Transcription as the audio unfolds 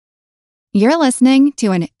You're listening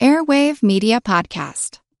to an Airwave Media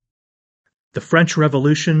Podcast. The French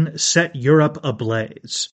Revolution set Europe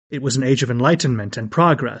ablaze. It was an age of enlightenment and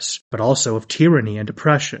progress, but also of tyranny and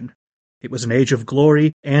oppression. It was an age of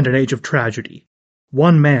glory and an age of tragedy.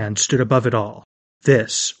 One man stood above it all.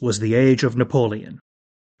 This was the Age of Napoleon.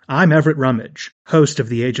 I'm Everett Rummage, host of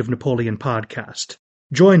the Age of Napoleon podcast.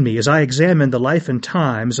 Join me as I examine the life and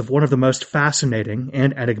times of one of the most fascinating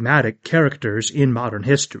and enigmatic characters in modern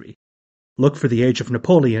history. Look for the Age of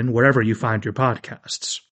Napoleon wherever you find your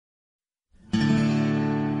podcasts.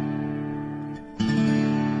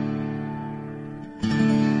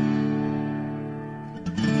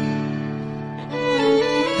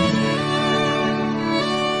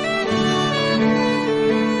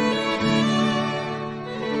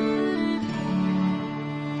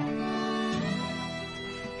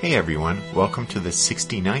 Hey everyone, welcome to the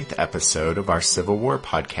 69th episode of our Civil War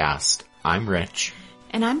podcast. I'm Rich.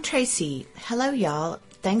 And I'm Tracy. Hello y'all.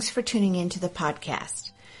 Thanks for tuning in to the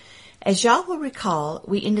podcast. As y'all will recall,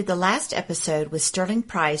 we ended the last episode with Sterling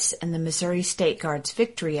Price and the Missouri State Guard's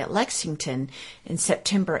victory at Lexington in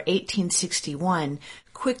September 1861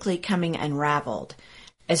 quickly coming unraveled,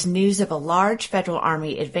 as news of a large federal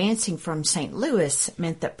army advancing from St. Louis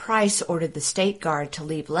meant that Price ordered the State Guard to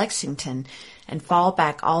leave Lexington and fall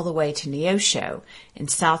back all the way to Neosho in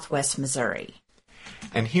southwest Missouri.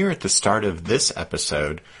 And here at the start of this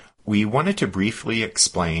episode, we wanted to briefly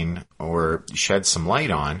explain or shed some light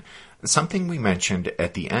on something we mentioned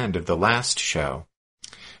at the end of the last show.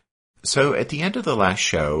 So at the end of the last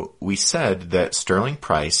show, we said that Sterling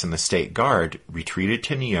Price and the State Guard retreated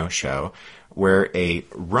to Neosho, where a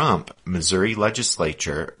rump Missouri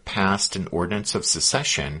legislature passed an ordinance of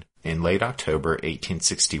secession in late October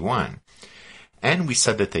 1861. And we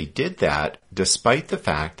said that they did that despite the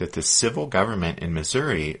fact that the civil government in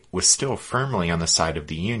Missouri was still firmly on the side of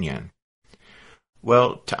the Union.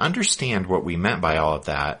 Well, to understand what we meant by all of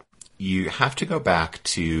that, you have to go back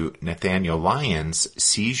to Nathaniel Lyon's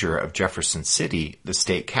seizure of Jefferson City, the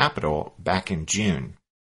state capital, back in June.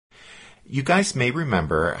 You guys may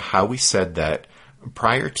remember how we said that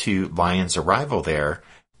prior to Lyon's arrival there,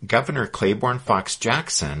 Governor Claiborne Fox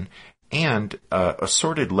Jackson and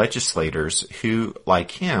assorted legislators who,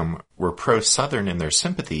 like him, were pro-Southern in their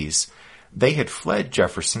sympathies, they had fled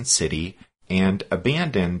Jefferson City and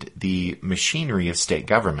abandoned the machinery of state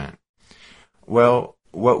government. Well,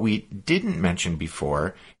 what we didn't mention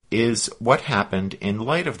before is what happened in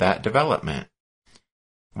light of that development.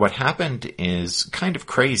 What happened is kind of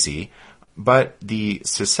crazy, but the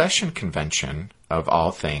Secession Convention, of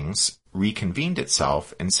all things, reconvened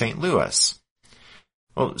itself in St. Louis.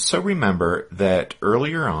 Well, so remember that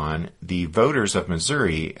earlier on, the voters of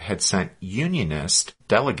Missouri had sent Unionist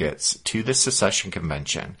delegates to the Secession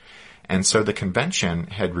Convention, and so the convention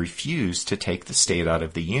had refused to take the state out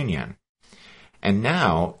of the Union. And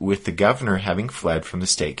now, with the governor having fled from the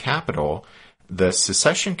state capital, the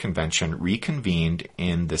Secession Convention reconvened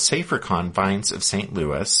in the safer confines of St.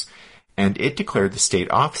 Louis, and it declared the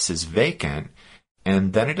state offices vacant,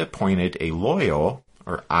 and then it appointed a loyal,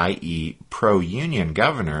 or i.e. pro-Union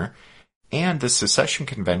governor, and the Secession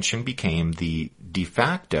Convention became the de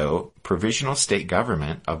facto provisional state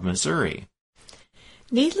government of Missouri.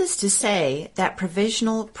 Needless to say, that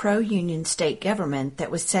provisional pro-Union state government that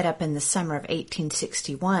was set up in the summer of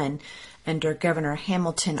 1861 under Governor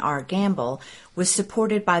Hamilton R. Gamble was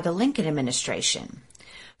supported by the Lincoln administration.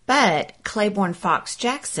 But Claiborne Fox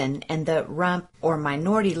Jackson and the rump or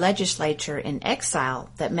minority legislature in exile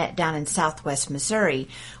that met down in southwest Missouri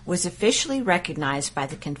was officially recognized by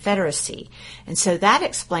the Confederacy, and so that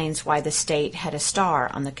explains why the state had a star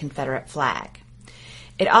on the Confederate flag.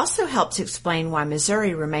 It also helps explain why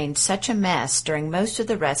Missouri remained such a mess during most of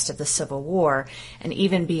the rest of the Civil War and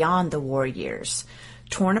even beyond the war years,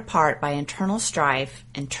 torn apart by internal strife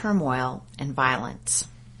and turmoil and violence.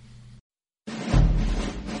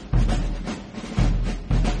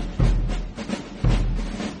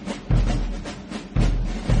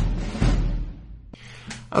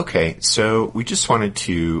 Okay, so we just wanted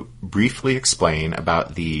to briefly explain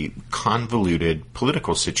about the convoluted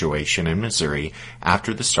political situation in Missouri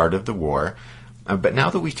after the start of the war. But now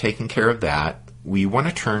that we've taken care of that, we want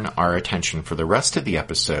to turn our attention for the rest of the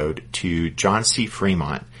episode to John C.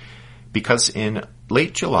 Fremont, because in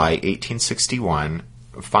late July 1861,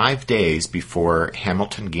 5 days before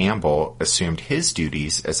Hamilton Gamble assumed his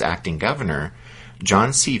duties as acting governor,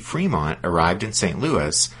 John C. Fremont arrived in St.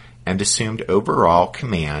 Louis and assumed overall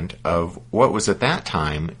command of what was at that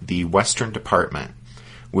time the Western Department,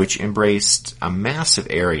 which embraced a massive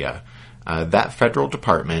area. That federal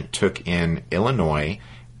department took in Illinois,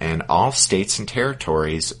 and all states and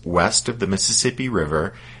territories west of the Mississippi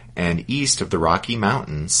River and east of the Rocky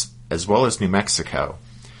Mountains, as well as New Mexico.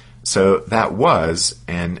 So that was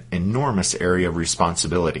an enormous area of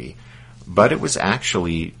responsibility, but it was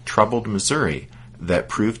actually troubled Missouri that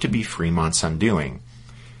proved to be Fremont's undoing.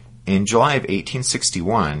 In July of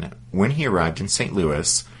 1861, when he arrived in St.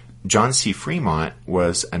 Louis, John C. Fremont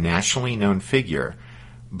was a nationally known figure,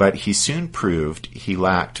 but he soon proved he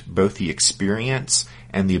lacked both the experience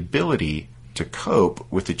and the ability to cope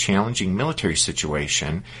with the challenging military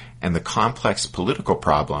situation and the complex political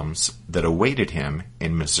problems that awaited him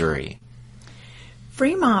in Missouri.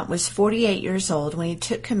 Fremont was 48 years old when he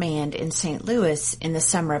took command in St. Louis in the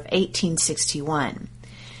summer of 1861.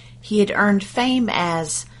 He had earned fame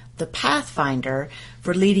as the Pathfinder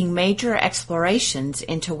for leading major explorations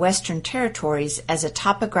into Western territories as a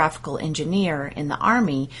topographical engineer in the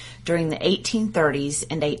Army during the 1830s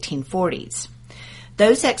and 1840s.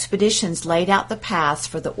 Those expeditions laid out the paths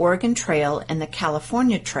for the Oregon Trail and the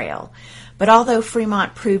California Trail, but although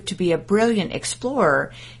Fremont proved to be a brilliant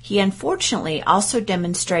explorer, he unfortunately also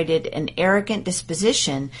demonstrated an arrogant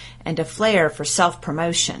disposition and a flair for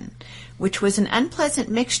self-promotion, which was an unpleasant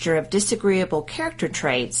mixture of disagreeable character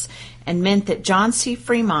traits and meant that John C.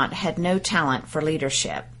 Fremont had no talent for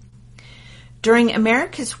leadership. During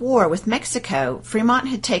America's war with Mexico, Fremont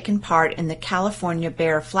had taken part in the California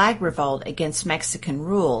Bear Flag Revolt against Mexican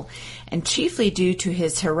rule, and chiefly due to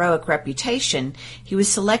his heroic reputation, he was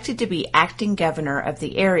selected to be acting governor of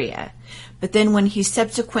the area. But then when he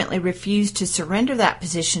subsequently refused to surrender that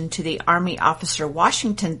position to the Army officer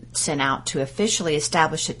Washington sent out to officially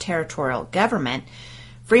establish a territorial government,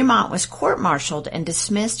 Fremont was court-martialed and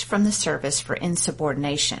dismissed from the service for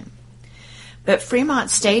insubordination. But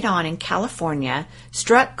Fremont stayed on in California,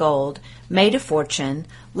 struck gold, made a fortune,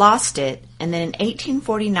 lost it, and then in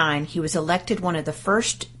 1849 he was elected one of the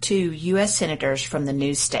first 2 U.S. senators from the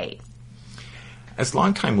new state. As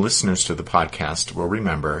longtime listeners to the podcast will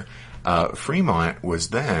remember, Fremont was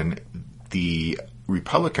then the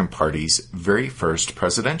Republican Party's very first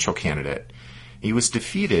presidential candidate. He was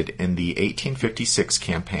defeated in the 1856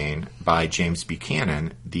 campaign by James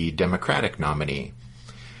Buchanan, the Democratic nominee.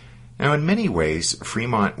 Now, in many ways,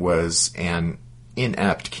 Fremont was an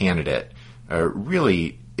inept candidate,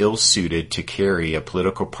 really ill-suited to carry a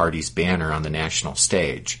political party's banner on the national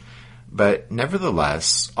stage. But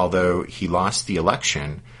nevertheless, although he lost the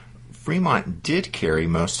election, Fremont did carry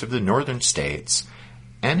most of the northern states,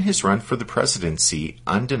 and his run for the presidency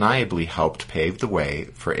undeniably helped pave the way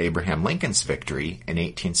for Abraham Lincoln's victory in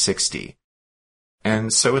 1860.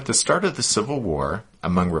 And so at the start of the Civil War,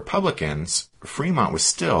 among Republicans, Fremont was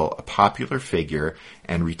still a popular figure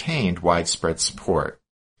and retained widespread support.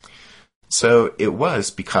 So it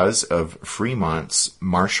was because of Fremont's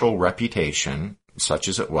martial reputation, such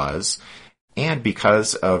as it was, and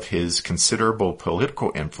because of his considerable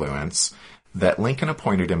political influence, that Lincoln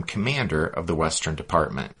appointed him commander of the Western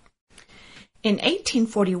Department. In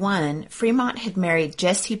 1841, Fremont had married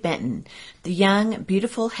Jessie Benton, the young,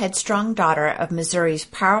 beautiful, headstrong daughter of Missouri's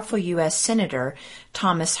powerful U.S. Senator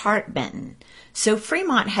Thomas Hart Benton. So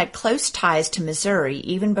Fremont had close ties to Missouri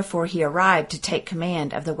even before he arrived to take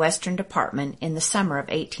command of the Western Department in the summer of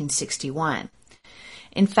 1861.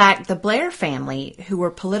 In fact, the Blair family, who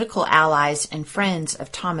were political allies and friends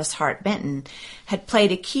of Thomas Hart Benton, had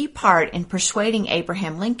played a key part in persuading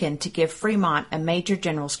Abraham Lincoln to give Fremont a major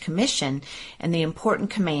general's commission and the important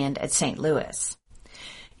command at St. Louis.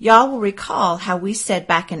 Y'all will recall how we said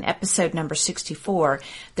back in episode number 64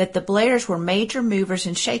 that the Blairs were major movers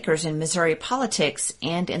and shakers in Missouri politics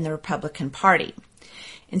and in the Republican Party.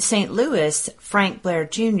 In St. Louis, Frank Blair,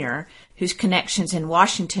 Jr., whose connections in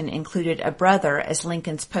Washington included a brother as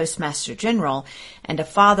Lincoln's postmaster general and a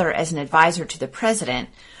father as an advisor to the president,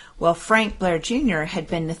 well, Frank Blair, Jr. had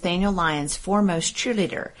been Nathaniel Lyon's foremost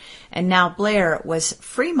cheerleader, and now Blair was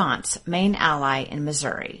Fremont's main ally in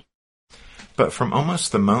Missouri. But from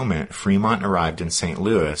almost the moment Fremont arrived in St.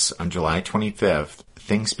 Louis on July 25th,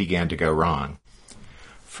 things began to go wrong.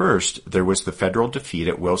 First, there was the federal defeat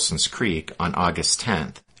at Wilson's Creek on August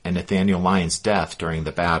 10th and Nathaniel Lyon's death during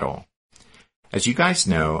the battle. As you guys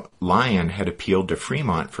know, Lyon had appealed to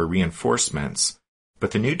Fremont for reinforcements,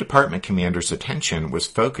 but the new department commander's attention was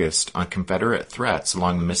focused on Confederate threats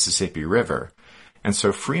along the Mississippi River, and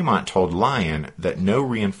so Fremont told Lyon that no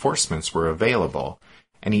reinforcements were available,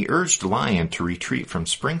 and he urged Lyon to retreat from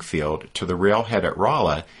Springfield to the railhead at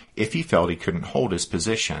Rolla if he felt he couldn't hold his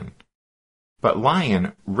position. But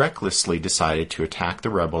Lyon recklessly decided to attack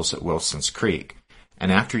the rebels at Wilson's Creek, and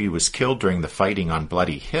after he was killed during the fighting on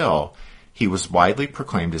Bloody Hill, he was widely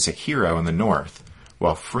proclaimed as a hero in the North,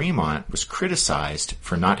 while Fremont was criticized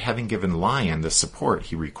for not having given Lyon the support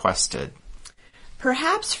he requested.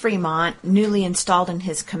 Perhaps Fremont, newly installed in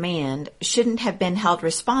his command, shouldn't have been held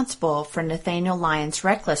responsible for Nathaniel Lyon's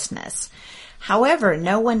recklessness. However,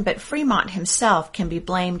 no one but Fremont himself can be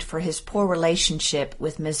blamed for his poor relationship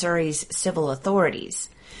with Missouri's civil authorities.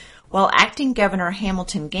 While acting Governor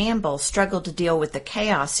Hamilton Gamble struggled to deal with the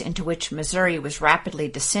chaos into which Missouri was rapidly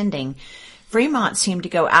descending, Fremont seemed to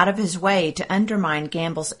go out of his way to undermine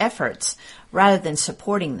Gamble's efforts rather than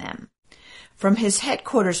supporting them. From his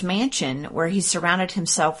headquarters mansion, where he surrounded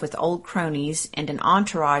himself with old cronies and an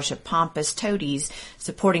entourage of pompous toadies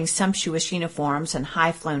supporting sumptuous uniforms and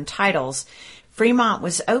high-flown titles, Fremont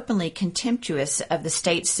was openly contemptuous of the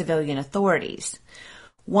state's civilian authorities.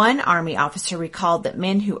 One Army officer recalled that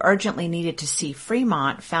men who urgently needed to see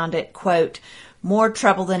Fremont found it, quote, more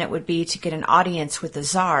trouble than it would be to get an audience with the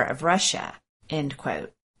Tsar of Russia, end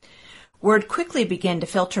quote. Word quickly began to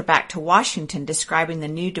filter back to Washington describing the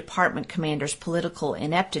new department commander's political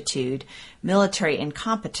ineptitude, military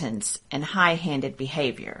incompetence, and high-handed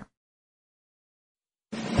behavior.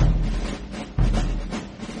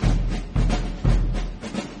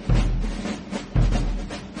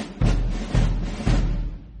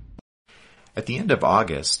 At the end of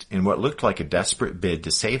August, in what looked like a desperate bid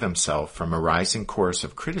to save himself from a rising chorus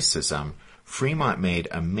of criticism, Fremont made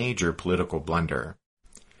a major political blunder.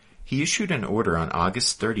 He issued an order on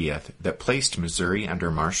August 30th that placed Missouri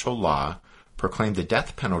under martial law, proclaimed the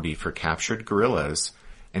death penalty for captured guerrillas,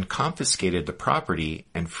 and confiscated the property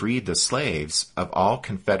and freed the slaves of all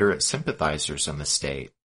Confederate sympathizers in the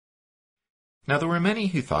state. Now, there were many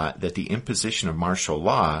who thought that the imposition of martial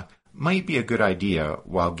law might be a good idea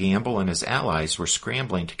while Gamble and his allies were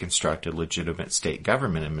scrambling to construct a legitimate state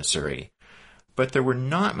government in Missouri. But there were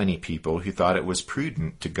not many people who thought it was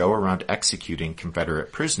prudent to go around executing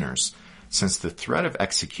Confederate prisoners, since the threat of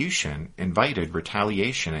execution invited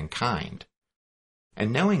retaliation in kind.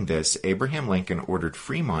 And knowing this, Abraham Lincoln ordered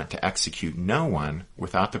Fremont to execute no one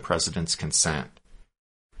without the president's consent.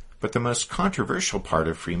 But the most controversial part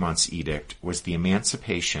of Fremont's edict was the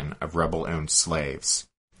emancipation of rebel-owned slaves.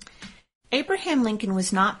 Abraham Lincoln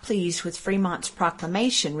was not pleased with Fremont's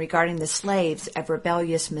proclamation regarding the slaves of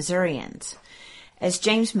rebellious Missourians. As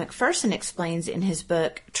James McPherson explains in his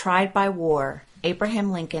book, Tried by War,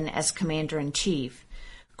 Abraham Lincoln as Commander-in-Chief,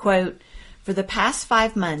 quote, for the past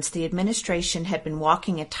 5 months, the administration had been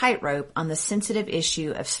walking a tightrope on the sensitive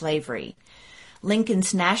issue of slavery.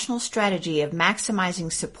 Lincoln's national strategy of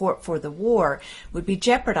maximizing support for the war would be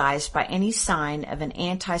jeopardized by any sign of an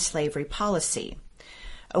anti-slavery policy.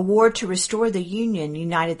 A war to restore the Union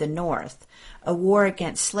united the North. A war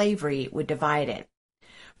against slavery would divide it.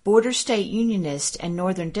 Border state Unionists and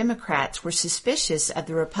Northern Democrats were suspicious of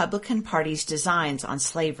the Republican Party's designs on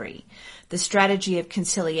slavery. The strategy of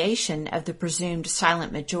conciliation of the presumed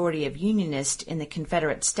silent majority of Unionists in the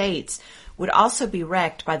Confederate States would also be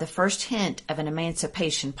wrecked by the first hint of an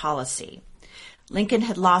emancipation policy. Lincoln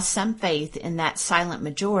had lost some faith in that silent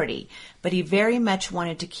majority, but he very much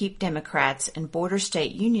wanted to keep Democrats and border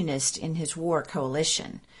state Unionists in his war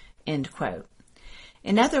coalition, end quote.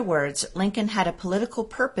 In other words, Lincoln had a political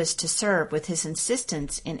purpose to serve with his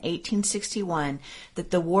insistence in 1861 that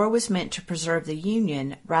the war was meant to preserve the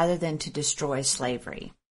Union rather than to destroy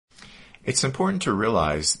slavery. It's important to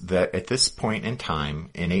realize that at this point in time,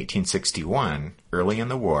 in 1861, early in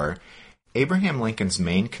the war, Abraham Lincoln's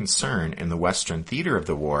main concern in the Western theater of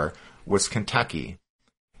the war was Kentucky.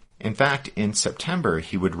 In fact, in September,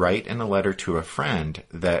 he would write in a letter to a friend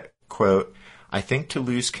that, quote, I think to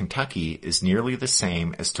lose Kentucky is nearly the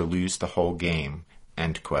same as to lose the whole game,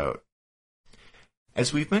 end quote.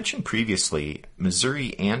 As we've mentioned previously,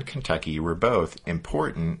 Missouri and Kentucky were both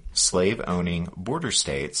important slave-owning border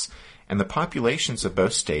states, and the populations of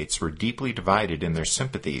both states were deeply divided in their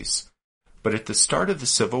sympathies. But at the start of the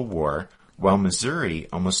Civil War, while Missouri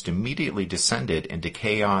almost immediately descended into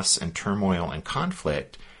chaos and turmoil and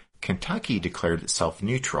conflict, Kentucky declared itself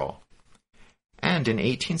neutral. And in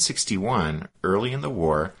 1861, early in the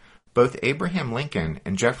war, both Abraham Lincoln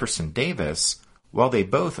and Jefferson Davis, while they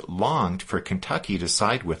both longed for Kentucky to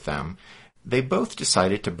side with them, they both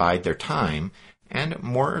decided to bide their time and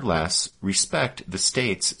more or less respect the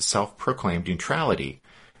state's self-proclaimed neutrality,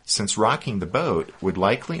 since rocking the boat would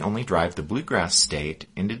likely only drive the bluegrass state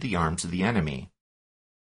into the arms of the enemy.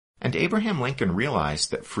 And Abraham Lincoln realized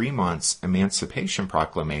that Fremont's Emancipation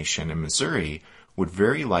Proclamation in Missouri would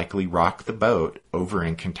very likely rock the boat over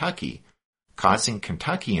in Kentucky, causing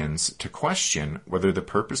Kentuckians to question whether the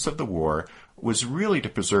purpose of the war was really to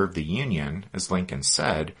preserve the Union, as Lincoln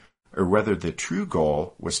said, or whether the true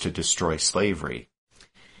goal was to destroy slavery.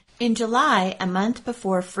 In July, a month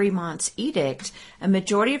before Fremont's edict, a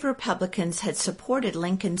majority of Republicans had supported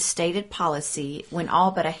Lincoln's stated policy when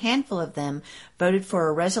all but a handful of them voted for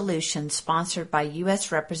a resolution sponsored by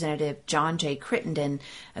U.S. Representative John J. Crittenden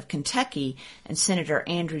of Kentucky and Senator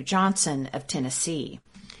Andrew Johnson of Tennessee.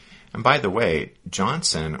 And by the way,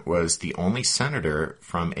 Johnson was the only senator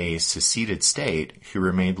from a seceded state who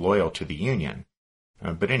remained loyal to the Union.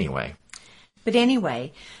 But anyway,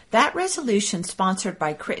 that resolution sponsored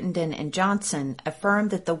by Crittenden and Johnson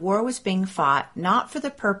affirmed that the war was being fought not for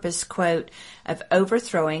the purpose, quote, of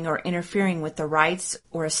overthrowing or interfering with the rights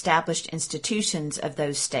or established institutions of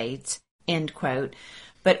those states, end quote,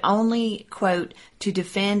 but only, quote, to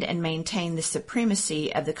defend and maintain the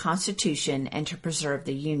supremacy of the Constitution and to preserve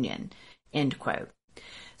the Union, end quote.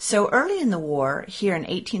 So early in the war, here in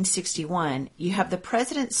 1861, you have the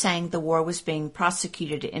president saying the war was being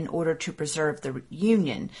prosecuted in order to preserve the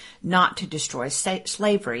Union, not to destroy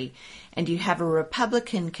slavery, and you have a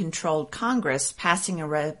Republican-controlled Congress passing a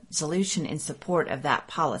resolution in support of that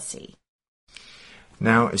policy.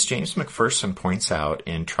 Now, as James McPherson points out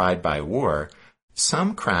in Tried by War,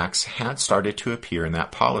 some cracks had started to appear in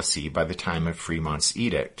that policy by the time of Fremont's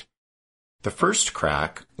edict. The first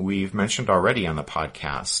crack we've mentioned already on the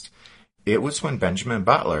podcast. It was when Benjamin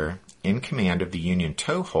Butler, in command of the Union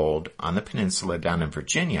toehold on the peninsula down in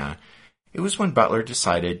Virginia, it was when Butler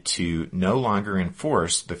decided to no longer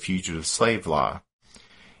enforce the fugitive slave law.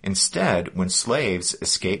 Instead, when slaves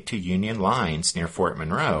escaped to Union lines near Fort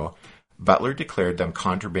Monroe, Butler declared them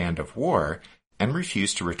contraband of war and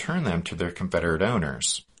refused to return them to their Confederate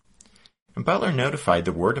owners. And Butler notified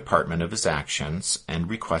the War Department of his actions and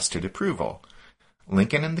requested approval.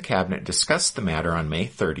 Lincoln and the cabinet discussed the matter on May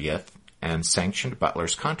 30th and sanctioned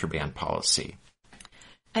Butler's contraband policy.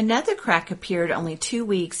 Another crack appeared only 2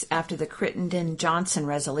 weeks after the Crittenden-Johnson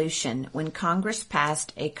resolution when Congress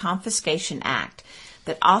passed a Confiscation Act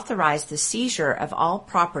that authorized the seizure of all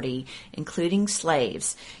property, including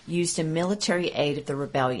slaves, used in military aid of the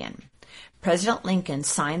rebellion. President Lincoln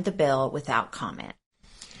signed the bill without comment.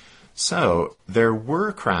 So, there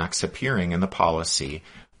were cracks appearing in the policy,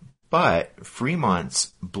 but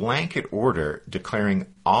Fremont's blanket order declaring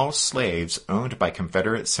all slaves owned by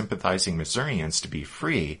Confederate sympathizing Missourians to be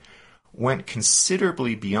free went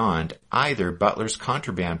considerably beyond either Butler's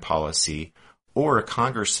contraband policy or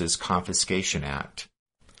Congress's Confiscation Act.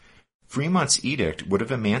 Fremont's edict would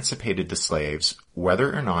have emancipated the slaves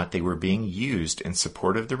whether or not they were being used in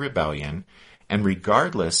support of the rebellion, and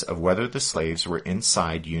regardless of whether the slaves were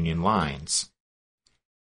inside Union lines.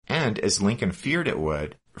 And as Lincoln feared it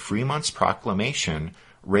would, Fremont's proclamation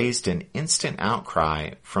raised an instant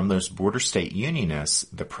outcry from those border state Unionists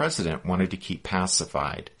the president wanted to keep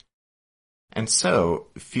pacified. And so,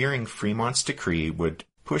 fearing Fremont's decree would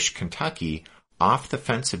push Kentucky off the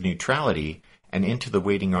fence of neutrality and into the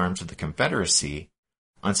waiting arms of the Confederacy,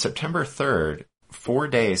 on September 3rd, 4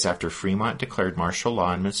 days after Fremont declared martial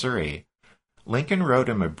law in Missouri, Lincoln wrote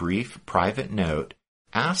him a brief private note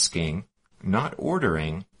asking, not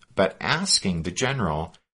ordering, but asking the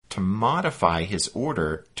general to modify his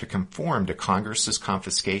order to conform to Congress's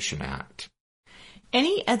Confiscation Act.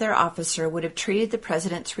 Any other officer would have treated the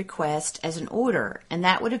president's request as an order, and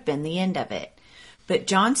that would have been the end of it. But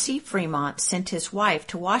John C. Fremont sent his wife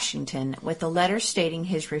to Washington with a letter stating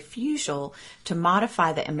his refusal to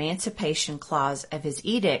modify the Emancipation Clause of his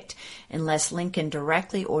edict unless Lincoln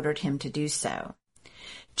directly ordered him to do so.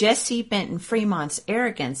 Jessie Benton Fremont's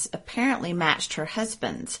arrogance apparently matched her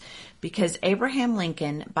husband's, because Abraham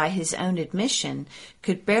Lincoln, by his own admission,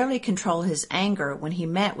 could barely control his anger when he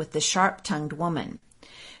met with the sharp-tongued woman.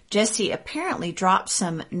 Jessie apparently dropped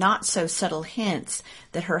some not-so-subtle hints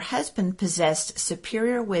that her husband possessed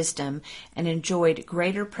superior wisdom and enjoyed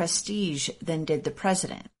greater prestige than did the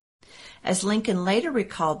president. As Lincoln later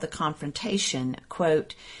recalled the confrontation,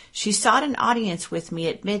 quote, "She sought an audience with me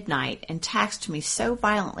at midnight and taxed me so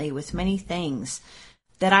violently with many things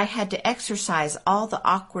that I had to exercise all the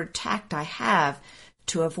awkward tact I have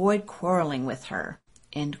to avoid quarreling with her,"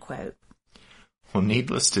 end quote. Well,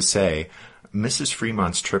 needless to say, Mrs.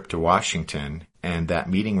 Fremont's trip to Washington and that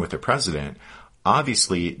meeting with the president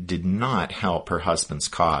obviously did not help her husband's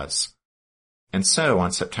cause. And so,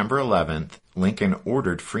 on September 11th, Lincoln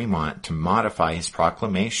ordered Fremont to modify his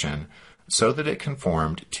proclamation so that it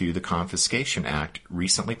conformed to the Confiscation Act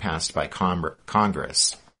recently passed by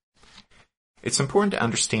Congress. It's important to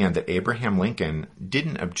understand that Abraham Lincoln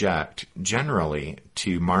didn't object generally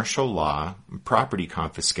to martial law, property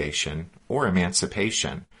confiscation, or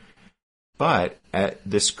emancipation. But at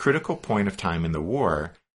this critical point of time in the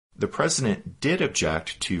war, the president did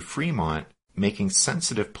object to Fremont making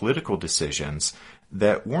sensitive political decisions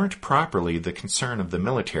that weren't properly the concern of the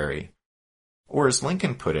military. Or as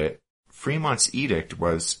Lincoln put it, Fremont's edict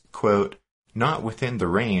was, quote, not within the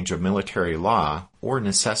range of military law or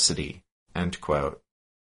necessity, end quote.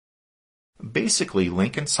 Basically,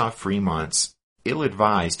 Lincoln saw Fremont's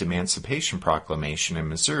ill-advised Emancipation Proclamation in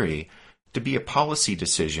Missouri to be a policy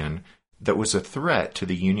decision that was a threat to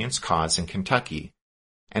the Union's cause in Kentucky.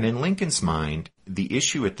 And in Lincoln's mind, the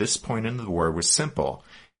issue at this point in the war was simple.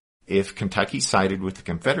 If Kentucky sided with the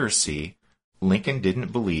Confederacy, Lincoln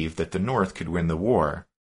didn't believe that the North could win the war.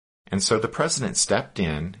 And so the president stepped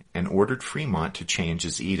in and ordered Fremont to change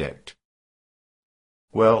his edict.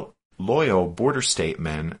 Well, loyal border state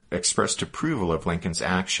men expressed approval of Lincoln's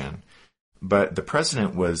action, but the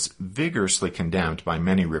president was vigorously condemned by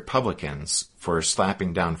many Republicans for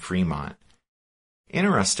slapping down Fremont.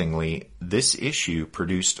 Interestingly, this issue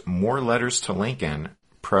produced more letters to Lincoln,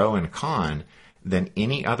 pro and con, than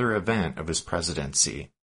any other event of his presidency.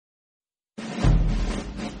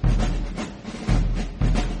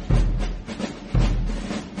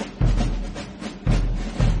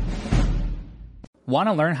 Want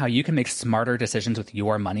to learn how you can make smarter decisions with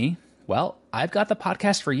your money? Well, I've got the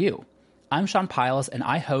podcast for you. I'm Sean Piles, and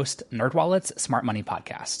I host NerdWallet's Smart Money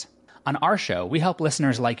Podcast. On our show, we help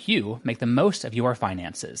listeners like you make the most of your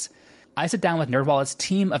finances. I sit down with NerdWallet's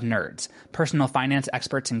team of nerds, personal finance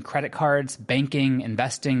experts in credit cards, banking,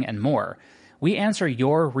 investing, and more. We answer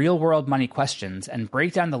your real-world money questions and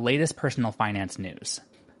break down the latest personal finance news.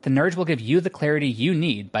 The nerds will give you the clarity you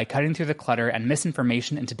need by cutting through the clutter and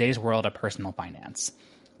misinformation in today's world of personal finance.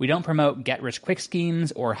 We don't promote get-rich-quick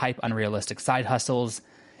schemes or hype unrealistic side hustles.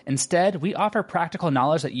 Instead, we offer practical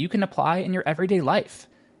knowledge that you can apply in your everyday life.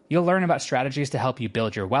 You'll learn about strategies to help you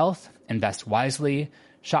build your wealth, invest wisely,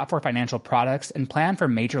 shop for financial products, and plan for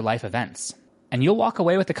major life events. And you'll walk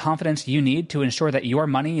away with the confidence you need to ensure that your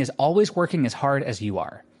money is always working as hard as you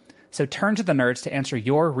are. So turn to the nerds to answer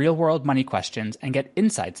your real-world money questions and get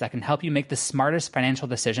insights that can help you make the smartest financial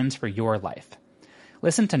decisions for your life.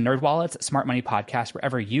 Listen to NerdWallet's Smart Money Podcast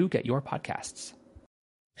wherever you get your podcasts.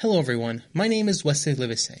 Hello, everyone. My name is Wesley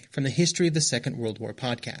Livesey from the History of the Second World War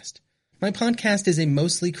podcast. My podcast is a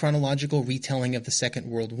mostly chronological retelling of the Second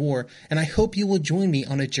World War, and I hope you will join me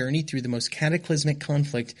on a journey through the most cataclysmic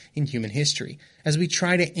conflict in human history, as we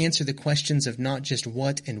try to answer the questions of not just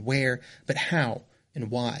what and where, but how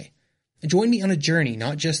and why. Join me on a journey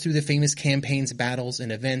not just through the famous campaigns, battles,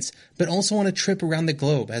 and events, but also on a trip around the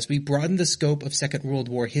globe as we broaden the scope of Second World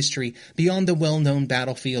War history beyond the well-known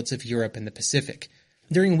battlefields of Europe and the Pacific.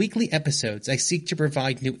 During weekly episodes, I seek to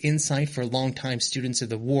provide new insight for longtime students of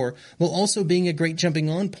the war, while also being a great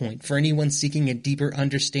jumping-on point for anyone seeking a deeper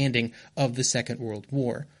understanding of the Second World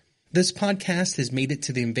War. This podcast has made it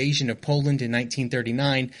to the invasion of Poland in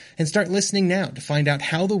 1939, and start listening now to find out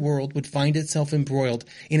how the world would find itself embroiled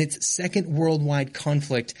in its second worldwide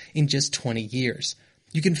conflict in just 20 years.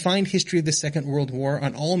 You can find History of the Second World War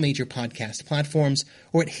on all major podcast platforms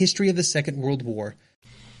or at historyofthesecondworldwar.com.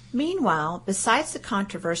 Meanwhile, besides the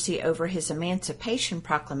controversy over his Emancipation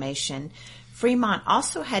Proclamation, Fremont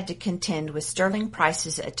also had to contend with Sterling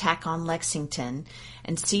Price's attack on Lexington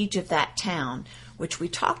and siege of that town, which we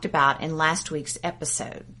talked about in last week's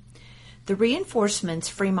episode. The reinforcements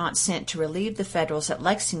Fremont sent to relieve the Federals at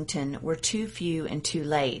Lexington were too few and too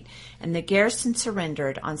late, and the garrison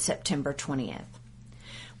surrendered on September 20th.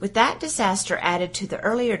 With that disaster added to the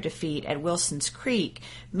earlier defeat at Wilson's Creek,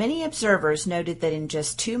 many observers noted that in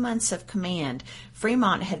just 2 months of command,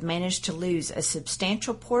 Fremont had managed to lose a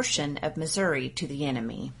substantial portion of Missouri to the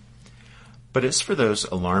enemy. But as for those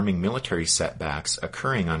alarming military setbacks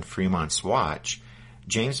occurring on Fremont's watch,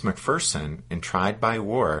 James McPherson, in Tried by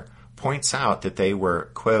War, points out that they were,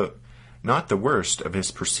 quote, not the worst of his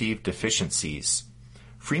perceived deficiencies.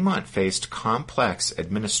 Fremont faced complex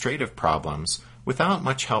administrative problems without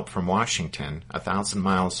much help from Washington, 1,000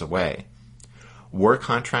 miles away. War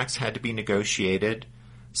contracts had to be negotiated,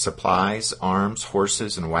 supplies, arms,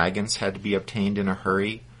 horses, and wagons had to be obtained in a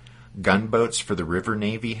hurry, gunboats for the river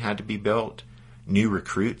navy had to be built, new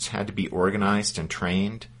recruits had to be organized and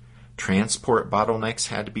trained, transport bottlenecks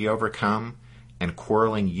had to be overcome, and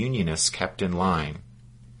quarreling Unionists kept in line.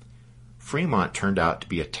 Fremont turned out to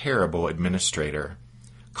be a terrible administrator.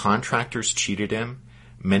 Contractors cheated him.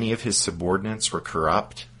 Many of his subordinates were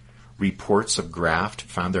corrupt. Reports of graft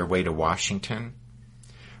found their way to Washington.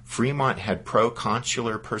 Fremont had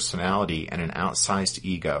pro-consular personality and an outsized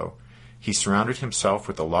ego. He surrounded himself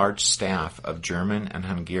with a large staff of German and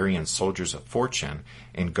Hungarian soldiers of fortune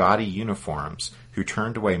in gaudy uniforms who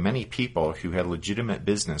turned away many people who had legitimate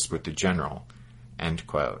business with the general. End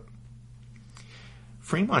quote.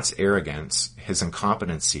 Fremont's arrogance, his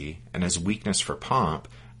incompetency, and his weakness for pomp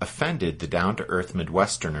offended the down-to-earth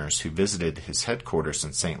Midwesterners who visited his headquarters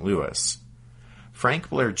in St. Louis. Frank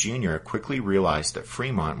Blair Jr. quickly realized that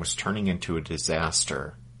Fremont was turning into a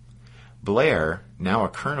disaster. Blair, now a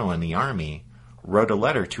colonel in the Army, wrote a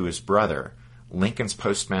letter to his brother, Lincoln's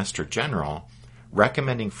Postmaster General,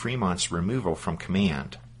 recommending Fremont's removal from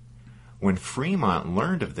command. When Fremont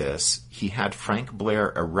learned of this, he had Frank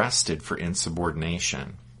Blair arrested for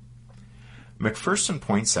insubordination. McPherson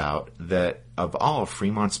points out that of all of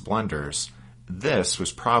Fremont's blunders, this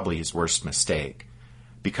was probably his worst mistake,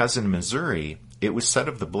 because in Missouri, it was said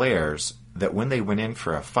of the Blairs that when they went in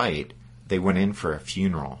for a fight, they went in for a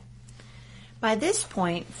funeral. By this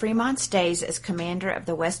point, Fremont's days as commander of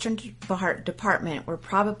the Western Department were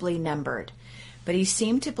probably numbered, but he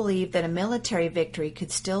seemed to believe that a military victory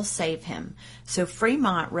could still save him, so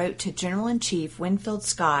Fremont wrote to General-in-Chief Winfield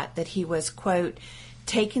Scott that he was, quote,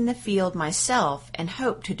 taking the field myself and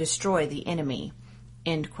hoped to destroy the enemy,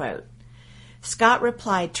 end quote. Scott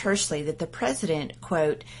replied tersely that the president,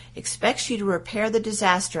 quote, expects you to repair the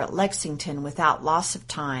disaster at Lexington without loss of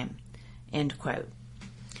time, end quote.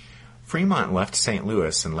 Fremont left St.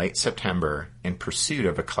 Louis in late September in pursuit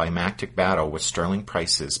of a climactic battle with Sterling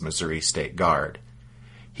Price's Missouri State Guard.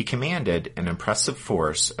 He commanded an impressive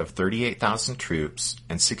force of 38,000 troops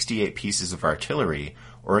and 68 pieces of artillery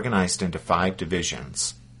organized into 5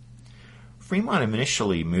 divisions. Fremont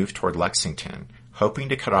initially moved toward Lexington, hoping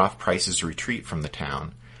to cut off Price's retreat from the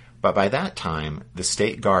town, but by that time the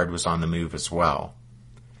State Guard was on the move as well.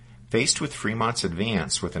 Faced with Fremont's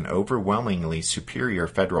advance with an overwhelmingly superior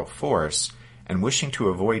federal force and wishing to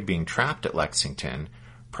avoid being trapped at Lexington,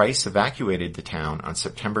 Price evacuated the town on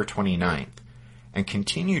September 29th and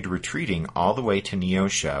continued retreating all the way to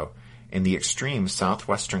Neosho in the extreme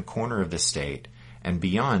southwestern corner of the state and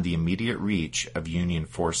beyond the immediate reach of Union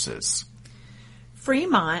forces.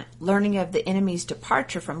 Fremont, learning of the enemy's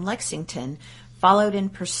departure from Lexington, followed in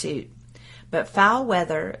pursuit. But foul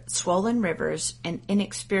weather, swollen rivers, and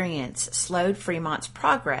inexperience slowed Fremont's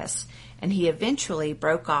progress, and he eventually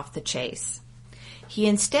broke off the chase. He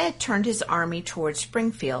instead turned his army toward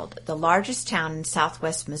Springfield, the largest town in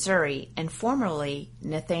southwest Missouri and formerly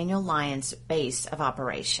Nathaniel Lyon's base of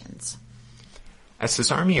operations. As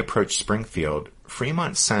his army approached Springfield,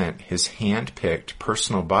 Fremont sent his hand-picked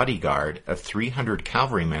personal bodyguard of 300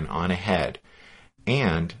 cavalrymen on ahead,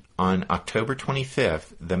 and on October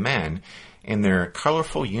 25th, the men, in their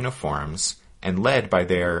colorful uniforms and led by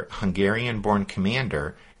their Hungarian-born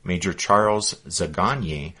commander, Major Charles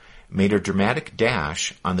Zagonyi, made a dramatic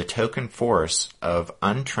dash on the token force of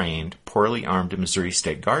untrained, poorly armed Missouri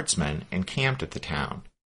State Guardsmen encamped at the town.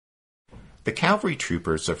 The cavalry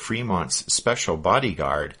troopers of Fremont's special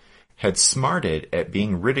bodyguard had smarted at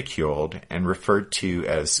being ridiculed and referred to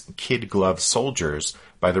as kid-glove soldiers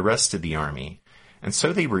by the rest of the army, and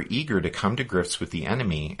so they were eager to come to grips with the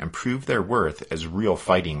enemy and prove their worth as real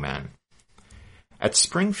fighting men. At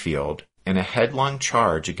Springfield, in a headlong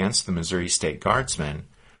charge against the Missouri State Guardsmen,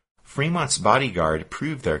 Fremont's bodyguard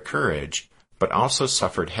proved their courage, but also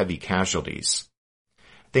suffered heavy casualties.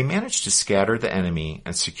 They managed to scatter the enemy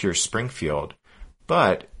and secure Springfield,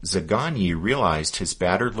 but Zagonyi realized his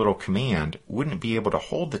battered little command wouldn't be able to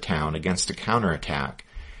hold the town against a counterattack,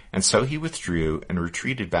 and so he withdrew and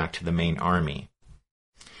retreated back to the main army.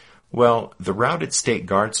 Well, the routed State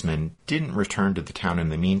Guardsmen didn't return to the town in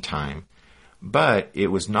the meantime, but it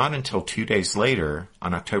was not until 2 days later,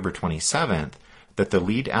 on October 27th, that the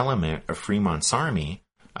lead element of Fremont's army,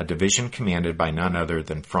 a division commanded by none other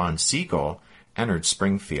than Franz Sigel, entered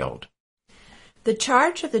Springfield. The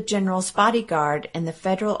charge of the general's bodyguard and the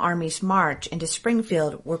Federal Army's march into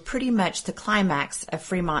Springfield were pretty much the climax of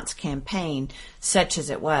Fremont's campaign, such as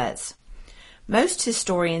it was. Most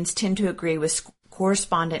historians tend to agree with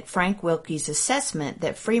correspondent Frank Wilkie's assessment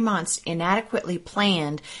that Fremont's inadequately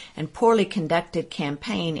planned and poorly conducted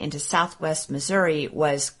campaign into southwest Missouri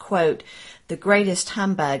was, quote, the greatest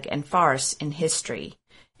humbug and farce in history,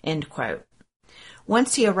 end quote.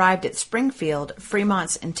 Once he arrived at Springfield,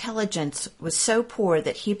 Fremont's intelligence was so poor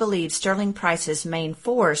that he believed Sterling Price's main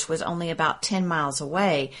force was only about 10 miles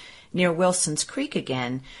away, near Wilson's Creek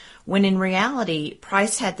again, when in reality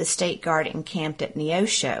Price had the State Guard encamped at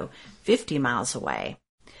Neosho, 50 miles away.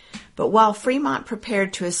 But while Fremont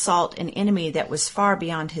prepared to assault an enemy that was far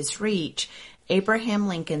beyond his reach, Abraham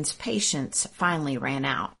Lincoln's patience finally ran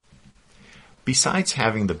out. Besides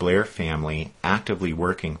having the Blair family actively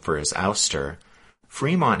working for his ouster,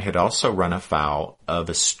 Fremont had also run afoul of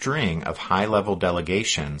a string of high-level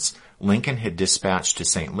delegations Lincoln had dispatched to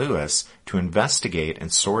St. Louis to investigate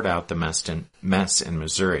and sort out the mess in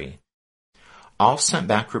Missouri. all sent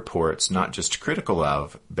back reports not just critical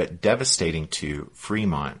of, but devastating to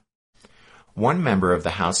Fremont. One member of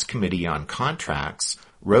the House Committee on Contracts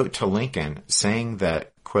wrote to Lincoln saying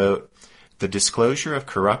that, quote, "The disclosure of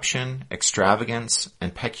corruption, extravagance,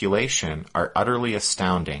 and peculation are utterly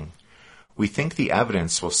astounding. We think the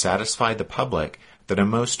evidence will satisfy the public that a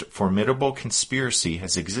most formidable conspiracy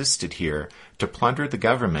has existed here to plunder the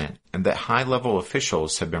government and that high-level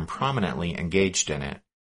officials have been prominently engaged in it."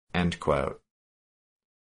 End quote.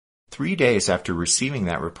 3 days after receiving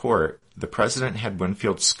that report, the president had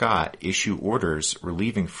Winfield Scott issue orders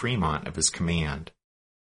relieving Fremont of his command.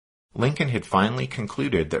 Lincoln had finally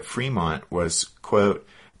concluded that Fremont was, quote,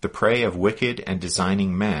 "the prey of wicked and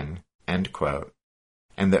designing men," end quote,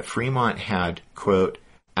 and that Fremont had, quote,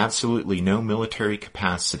 "absolutely no military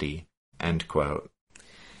capacity," end quote.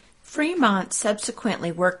 Fremont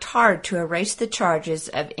subsequently worked hard to erase the charges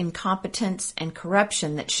of incompetence and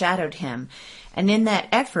corruption that shadowed him, and in that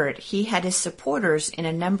effort he had his supporters in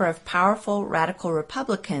a number of powerful radical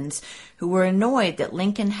Republicans who were annoyed that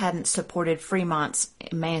Lincoln hadn't supported Fremont's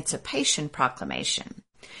Emancipation Proclamation.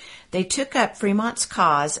 They took up Fremont's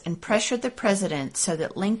cause and pressured the president so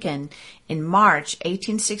that Lincoln, in March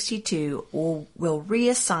 1862, will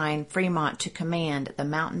reassign Fremont to command the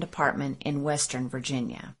Mountain Department in Western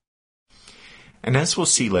Virginia. And as we'll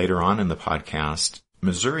see later on in the podcast,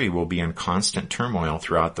 Missouri will be in constant turmoil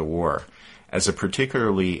throughout the war, as a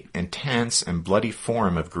particularly intense and bloody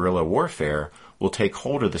form of guerrilla warfare will take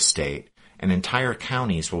hold of the state, and entire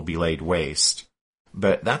counties will be laid waste.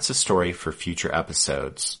 But that's a story for future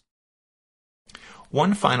episodes.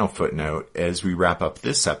 One final footnote as we wrap up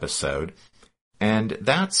this episode, and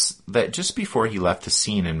that's that just before he left the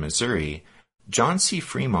scene in Missouri, John C.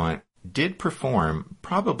 Fremont did perform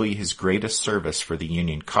probably his greatest service for the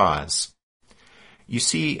Union cause. You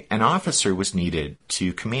see, an officer was needed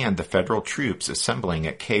to command the federal troops assembling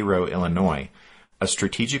at Cairo, Illinois, a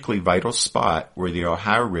strategically vital spot where the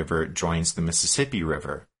Ohio River joins the Mississippi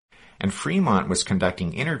River, and Fremont was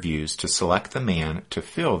conducting interviews to select the man to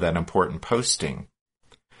fill that important posting.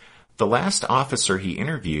 The last officer he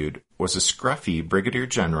interviewed was a scruffy brigadier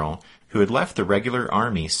general who had left the regular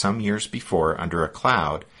army some years before under a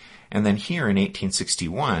cloud, and then here in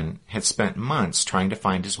 1861 had spent months trying to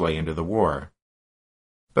find his way into the war.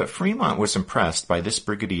 But Fremont was impressed by this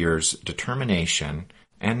brigadier's determination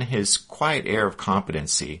and his quiet air of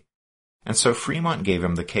competency, and so Fremont gave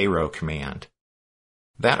him the Cairo command.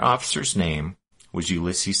 That officer's name was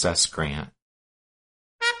Ulysses S. Grant.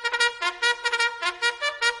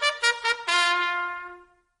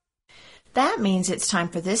 That means it's time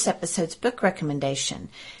for this episode's book recommendation,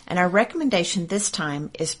 and our recommendation this time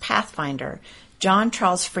is Pathfinder, John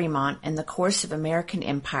Charles Fremont and the Course of American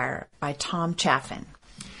Empire by Tom Chaffin.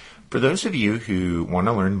 For those of you who want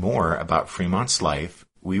to learn more about Fremont's life,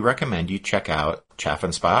 we recommend you check out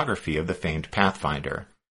Chaffin's biography of the famed Pathfinder.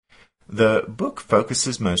 The book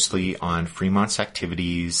focuses mostly on Fremont's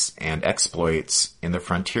activities and exploits in the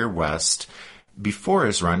frontier West before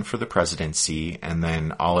his run for the presidency and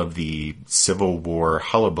then all of the Civil War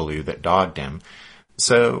hullabaloo that dogged him.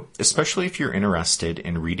 So, especially if you're interested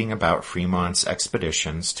in reading about Fremont's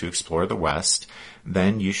expeditions to explore the West,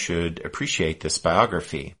 then you should appreciate this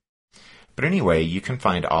biography. But anyway, you can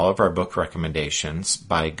find all of our book recommendations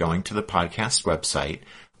by going to the podcast website,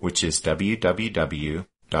 which is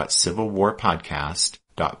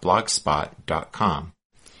www.civilwarpodcast.blogspot.com.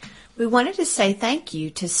 We wanted to say thank you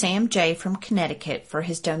to Sam J. from Connecticut for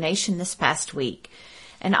his donation this past week.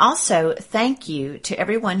 And also thank you to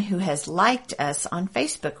everyone who has liked us on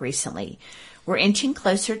Facebook recently. We're inching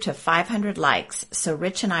closer to 500 likes, so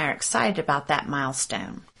Rich and I are excited about that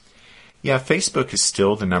milestone. Yeah, Facebook is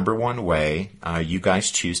still the number one way you guys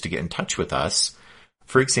choose to get in touch with us.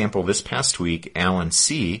 For example, this past week, Alan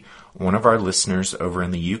C., one of our listeners over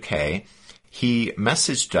in the UK, he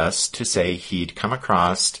messaged us to say he'd come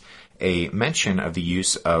across a mention of the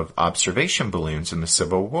use of observation balloons in the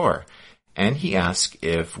Civil War, and he asked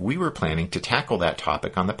if we were planning to tackle that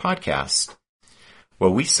topic on the podcast.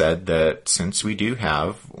 Well, we said that since we do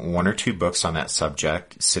have one or two books on that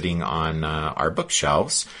subject sitting on our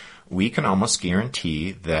bookshelves, we can almost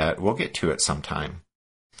guarantee that we'll get to it sometime.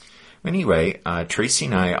 Anyway, Tracy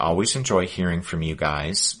and I always enjoy hearing from you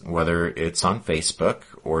guys, whether it's on Facebook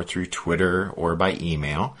or through Twitter or by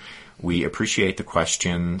email. We appreciate the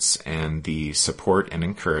questions and the support and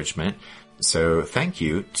encouragement. So thank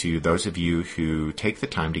you to those of you who take the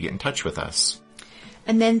time to get in touch with us.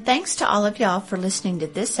 And then thanks to all of y'all for listening to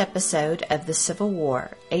this episode of The Civil War,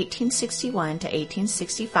 1861 to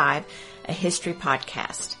 1865, a history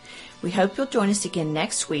podcast. We hope you'll join us again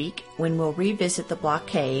next week when we'll revisit the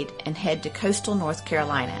blockade and head to coastal North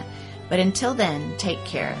Carolina. But until then, take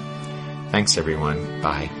care. Thanks, everyone.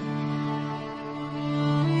 Bye.